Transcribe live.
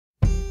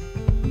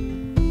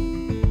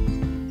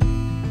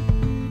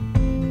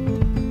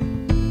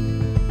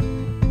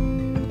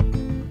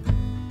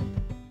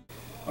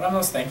What I'm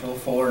most thankful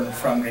for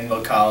from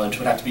Greenville College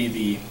would have to be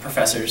the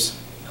professors.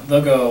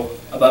 They'll go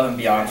above and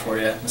beyond for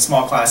you. The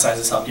small class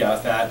sizes help you out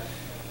with that.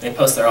 They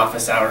post their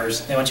office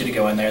hours. They want you to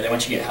go in there. They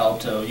want you to get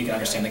help so you can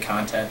understand the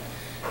content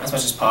as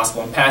much as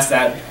possible. And past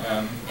that,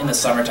 in the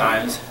summer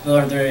times,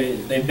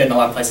 they've been to a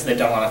lot of places. They've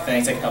done a lot of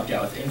things. They can help you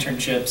out with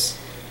internships.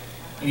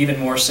 And even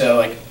more so,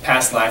 like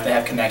past life, they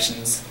have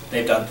connections.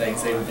 They've done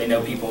things. They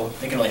know people.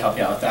 They can really help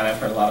you out with that.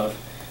 I've heard a lot of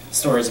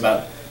stories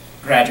about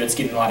graduates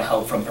getting a lot of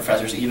help from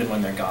professors even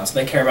when they're gone. So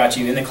they care about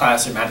you in the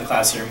classroom, out of the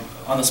classroom,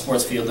 on the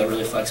sports field. They're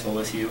really flexible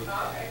with you.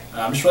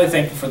 I'm just really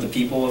thankful for the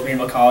people of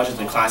Greenville College and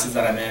the classes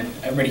that I'm in.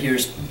 Everybody here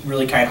is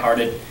really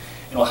kind-hearted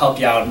and will help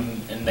you out,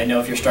 and they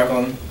know if you're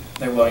struggling,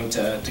 they're willing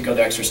to go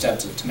the extra step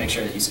to make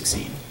sure that you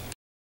succeed.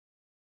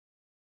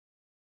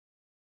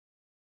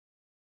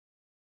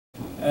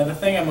 The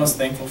thing I'm most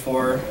thankful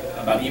for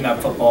about EMAP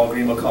football,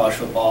 Greenville College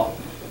football,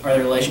 are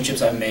the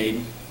relationships I've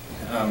made.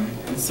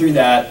 And through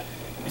that,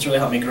 it's really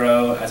helped me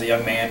grow as a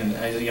young man and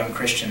as a young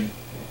Christian.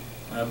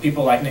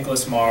 People like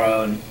Nicholas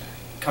Morrow and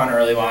Connor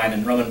Earlywine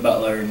and Roman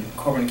Butler and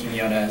Corbin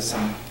Quinones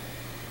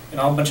and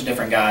all a bunch of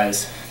different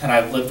guys that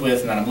I've lived with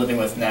and that I'm living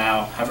with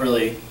now have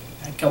really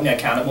kept me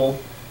accountable.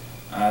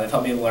 They've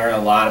helped me learn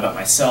a lot about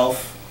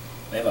myself.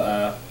 They've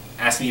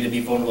asked me to be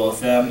vulnerable with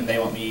them, and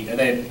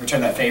they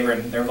return that favor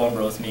and they're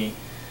vulnerable with me.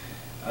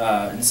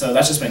 And so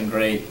that's just been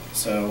great.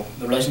 So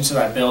the relationships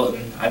I've built,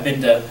 and I've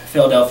been to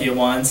Philadelphia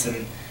once,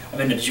 and I've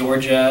been to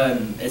Georgia,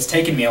 and it's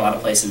taken me a lot of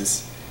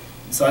places.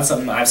 So that's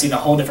something I've seen, a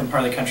whole different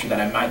part of the country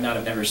that I might not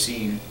have ever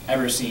seen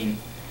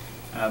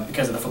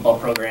because of the football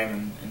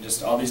program and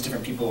just all these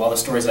different people, all the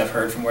stories I've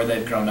heard from where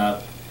they've grown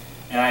up.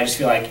 And I just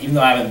feel like even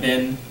though I haven't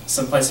been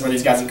some places where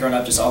these guys have grown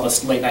up, just all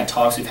the late night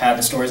talks we've had,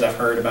 the stories I've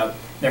heard about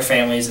their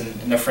families and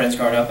their friends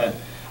growing up, and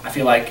I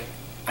feel like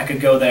I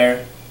could go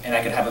there and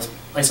I could have a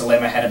place to lay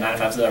my head at night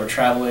if I was ever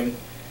traveling,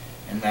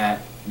 and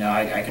that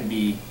I could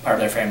be part of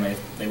their family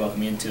if they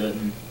welcome me into it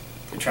and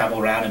to travel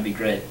around and be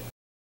great.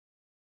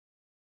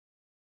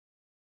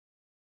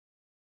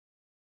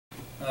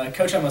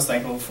 Coach I'm most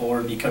thankful for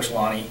would be Coach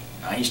Lonnie.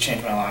 He's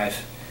changed my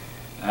life.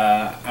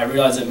 I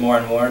realize it more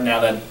and more now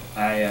that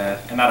I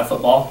am out of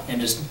football,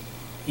 and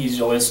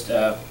he's always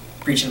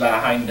preaching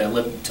about how you need to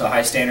live to a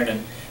high standard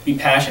and be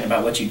passionate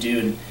about what you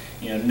do,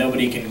 and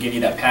nobody can give you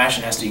that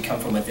passion. It has to come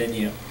from within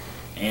you,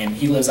 and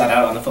he lives that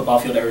out on the football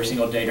field every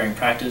single day during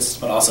practice,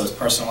 but also his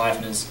personal life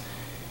and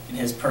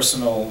his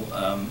personal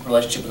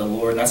relationship with the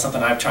Lord. And that's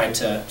something I've tried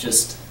to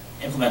just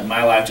implement in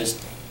my life,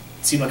 just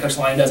seeing what Coach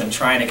Lonnie does and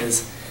trying it,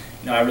 because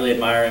I really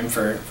admire him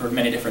for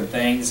many different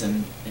things,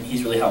 and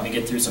he's really helped me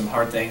get through some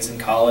hard things in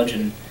college,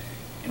 and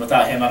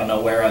without him I don't know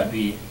where I'd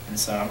be, and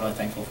so I'm really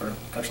thankful for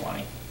Coach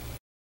Lonnie.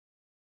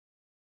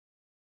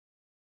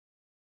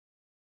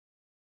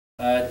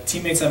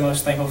 Teammates I'm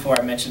most thankful for,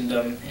 I mentioned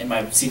them in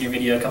my senior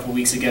video a couple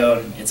weeks ago,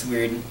 and it's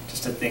weird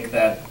just to think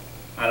that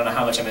I don't know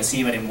how much I'm going to see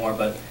him anymore,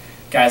 but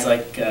guys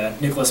like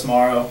Nicholas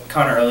Morrow,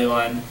 Connor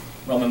Earlywine,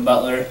 Roman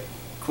Butler,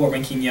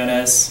 Corbin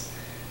Quinones,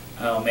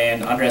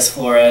 Andres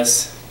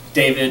Flores,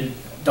 David,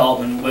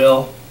 Dalton,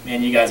 Will,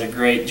 man, you guys are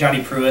great.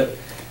 Johnny Pruitt,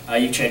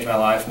 you've changed my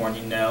life more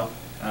than you know.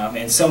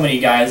 And so many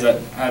guys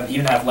that I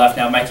even have left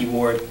now, Mikey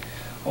Ward,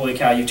 holy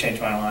cow, you've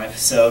changed my life.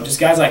 So just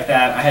guys like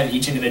that, I have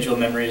each individual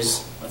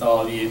memories with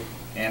all of you.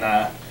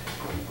 And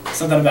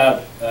something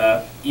about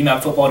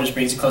EMAP football just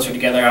brings you closer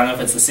together. I don't know if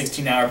it's the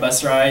 16-hour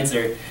bus rides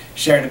or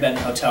sharing a bed in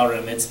a hotel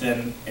room. It's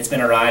been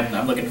a ride, and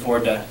I'm looking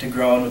forward to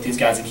growing with these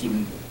guys and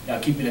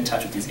keeping in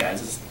touch with these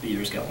guys as the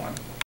years go on.